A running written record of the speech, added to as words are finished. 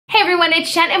everyone,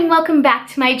 it's Jen and welcome back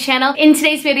to my channel. In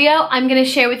today's video, I'm gonna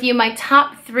share with you my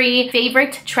top 3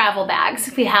 favorite travel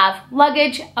bags. We have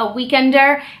luggage, a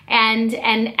weekender, and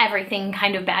an everything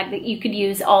kind of bag that you could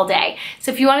use all day.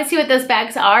 So if you wanna see what those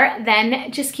bags are,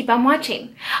 then just keep on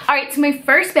watching. All right, so my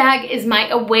first bag is my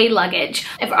away luggage.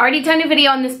 I've already done a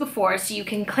video on this before, so you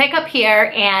can click up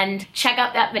here and check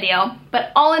out that video.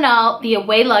 But all in all, the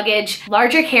away luggage,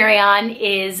 larger carry-on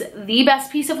is the best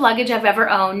piece of luggage I've ever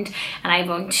owned. And I've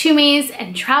owned Tumis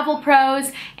and Travel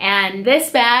Pros, and this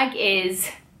bag is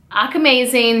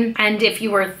amazing. And if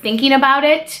you were thinking about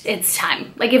it, it's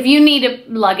time. Like if you need a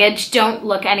luggage, don't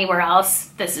look anywhere else.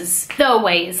 This is the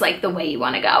way you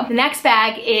wanna go. The next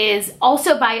bag is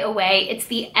also by Away. It's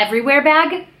the Everywhere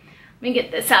bag. Let me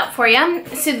get this out for you.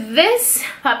 So this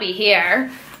puppy here,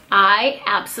 I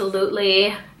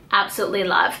absolutely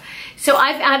love. So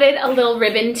I've added a little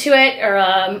ribbon to it, or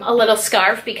a little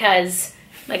scarf, because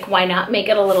like why not make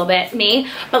it a little bit me.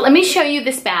 But let me show you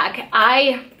this bag.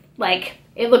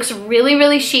 It looks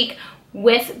really chic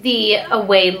with the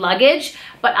Away luggage,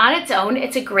 but on its own,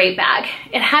 it's a great bag.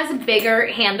 It has a bigger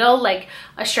handle, like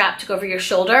a strap to go over your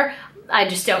shoulder. I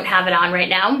just don't have it on right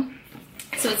now.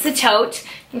 So it's a tote.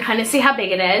 You can kind of see how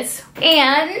big it is.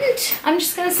 And I'm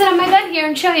just gonna sit on my bed here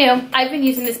and show you. I've been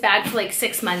using this bag for like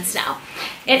 6 months now.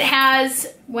 It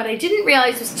has, what I didn't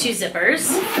realize was 2 zippers,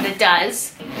 but it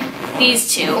does.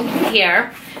 These 2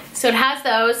 here. So it has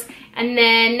those. And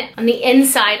then on the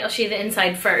inside, I'll show you the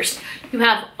inside first. You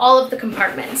have all of the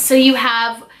compartments. So you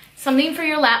have something for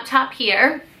your laptop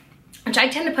here, which I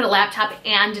tend to put a laptop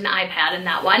and an iPad in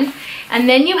that one. And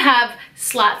then you have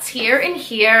slots here and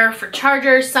here for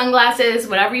chargers, sunglasses,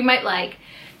 whatever you might like.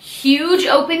 Huge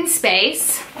open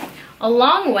space,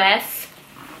 along with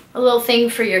a little thing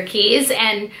for your keys.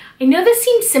 And I know this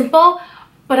seems simple,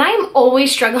 but I'm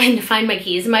always struggling to find my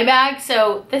keys in my bag.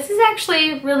 So this is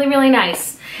actually really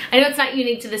nice. I know it's not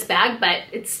unique to this bag, but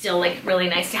it's still like really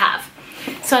nice to have.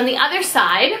 So on the other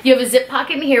side, you have a zip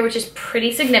pocket in here, which is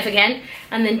pretty significant,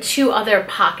 and then 2 other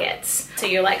pockets. So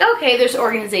you're like, okay, there's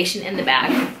organization in the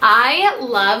bag. I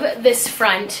love this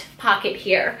front pocket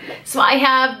here. So I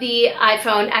have the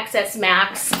iPhone XS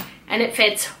Max, and it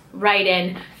fits right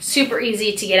in. Super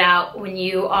easy to get out when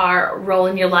you are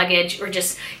rolling your luggage or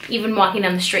just even walking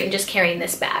down the street and just carrying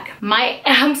this bag. My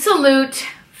absolute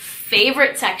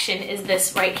favorite section is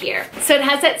this right here. So it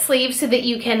has that sleeve so that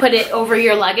you can put it over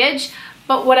your luggage.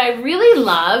 But what I really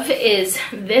love is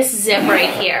this zip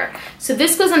right here. So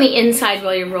this goes on the inside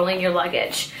while you're rolling your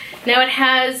luggage. Now it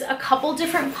has a couple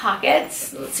different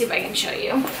pockets. Let's see if I can show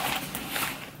you.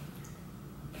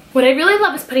 What I really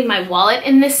love is putting my wallet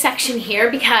in this section here,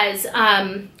 because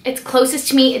it's closest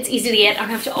to me, it's easy to get. I don't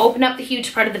have to open up the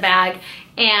huge part of the bag,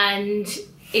 and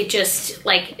it just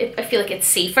I feel like it's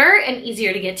safer and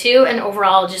easier to get to, and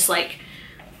overall just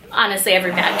honestly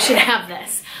every bag should have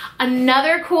this.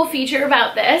 Another cool feature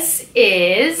about this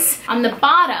is on the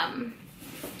bottom,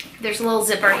 there's a little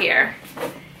zipper here,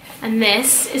 and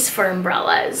this is for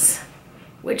umbrellas,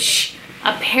 which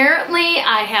apparently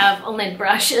I have a lint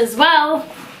brush as well.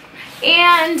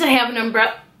 And I have an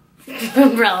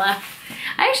umbrella.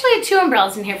 I actually had 2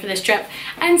 umbrellas in here for this trip.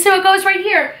 And so it goes right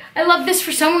here. I love this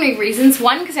for so many reasons.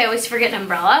 1, because I always forget an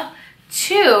umbrella.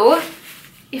 2,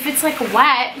 if it's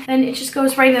wet, then it just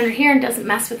goes right under here and doesn't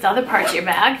mess with the other parts of your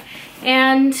bag.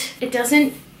 And it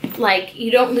doesn't,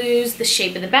 you don't lose the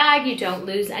shape of the bag. You don't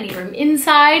lose any room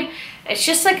inside. It's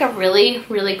just a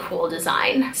really cool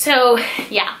design. So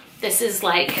yeah, this is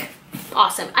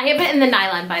awesome. I have it in the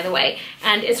nylon, by the way,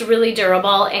 and it's really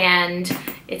durable, and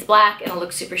it's black, and it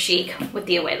looks super chic with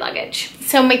the Away luggage.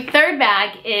 So my third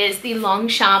bag is the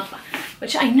Longchamp,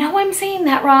 which I know I'm saying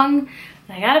that wrong.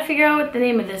 I gotta figure out what the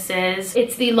name of this is.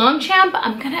 It's the Longchamp,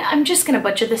 I'm just gonna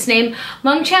butcher this name,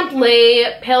 Longchamp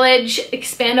Le Pillage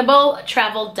Expandable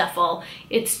Travel Duffel.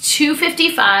 It's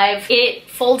 $2.55. It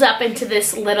folds up into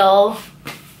this little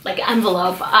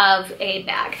envelope of a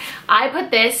bag. I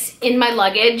put this in my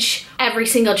luggage every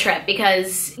single trip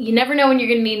because you never know when you're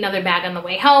gonna need another bag on the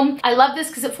way home. I love this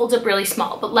because it folds up really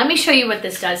small, but let me show you what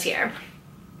this does here.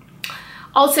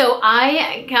 Also,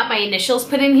 I got my initials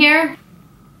put in here.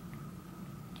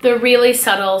 They're really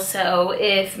subtle, so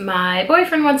if my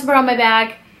boyfriend wants to borrow my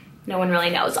bag, no one really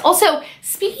knows. Also,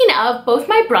 speaking of, both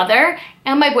my brother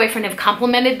and my boyfriend have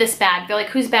complimented this bag. They're like,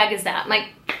 whose bag is that? I'm like,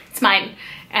 it's mine.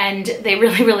 And they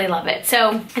really love it.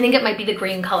 So I think it might be the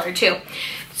green color too.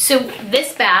 So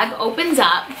this bag opens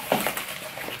up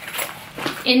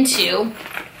into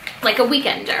a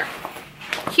weekender.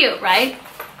 Cute, right?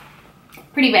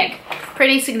 Pretty big,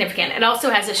 pretty significant. It also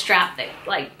has a strap that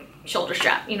shoulder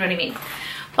strap, you know what I mean?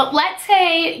 But let's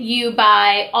say you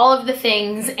buy all of the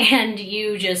things and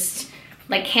you just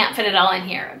like can't fit it all in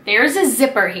here. There's a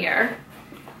zipper here.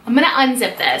 I'm gonna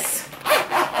unzip this.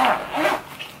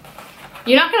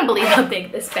 You're not gonna believe how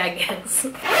big this bag is.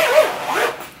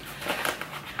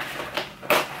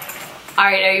 All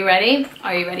right, are you ready?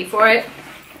 Are you ready for it?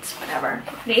 It's whatever.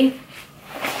 Ready?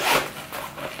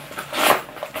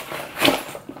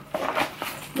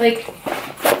 Like,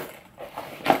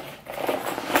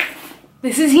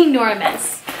 this is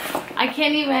enormous. I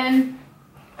can't even,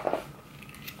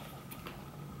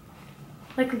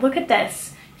 like, look at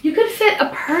this. You could fit a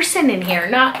person in here.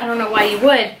 Not, I don't know why you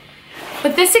would,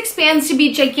 but this expands to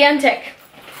be gigantic.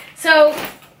 So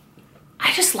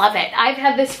I just love it. I've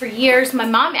had this for years. My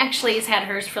mom actually has had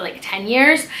hers for like 10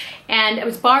 years, and I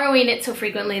was borrowing it so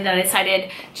frequently that I decided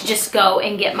to just go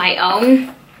and get my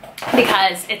own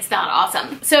because it's that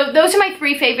awesome. So those are my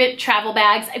 3 favorite travel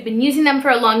bags. I've been using them for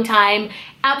a long time,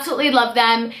 absolutely love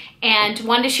them, and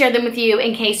wanted to share them with you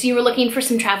in case you were looking for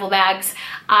some travel bags.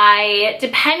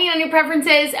 Depending on your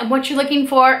preferences and what you're looking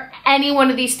for, any one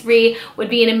of these 3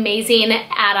 would be an amazing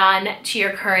add-on to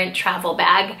your current travel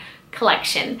bag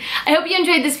collection. I hope you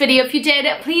enjoyed this video. If you did,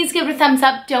 please give it a thumbs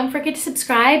up. Don't forget to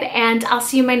subscribe, and I'll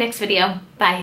see you in my next video. Bye.